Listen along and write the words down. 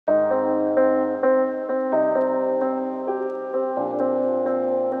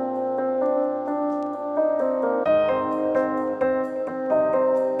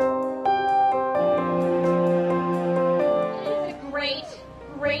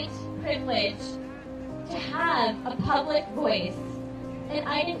privilege to have a public voice, and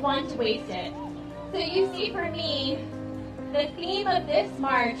I didn't want to waste it. So you see, for me, the theme of this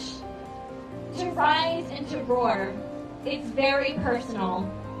march, to rise and to roar, it's very personal.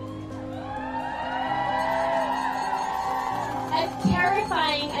 As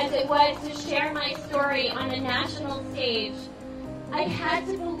terrifying as it was to share my story on a national stage, I had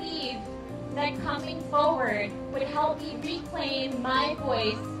to believe that coming forward would help me reclaim my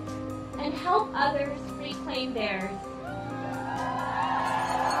voice and help others reclaim theirs.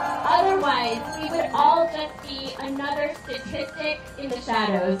 Otherwise, we would all just be another statistic in the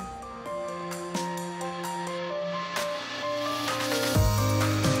shadows.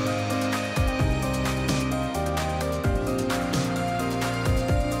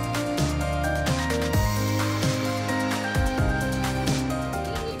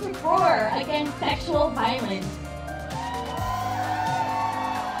 Against sexual violence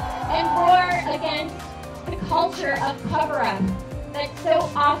and roar against the culture of cover-up that so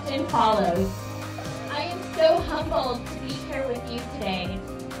often follows. I am so humbled to be here with you today.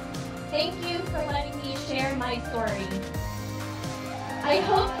 Thank you for letting me share my story. I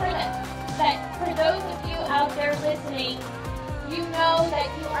hope that for those of you out there listening, you know that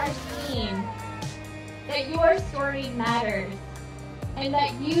you are seen, that your story matters, and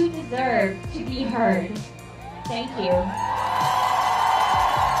that you deserve to be heard. Thank you.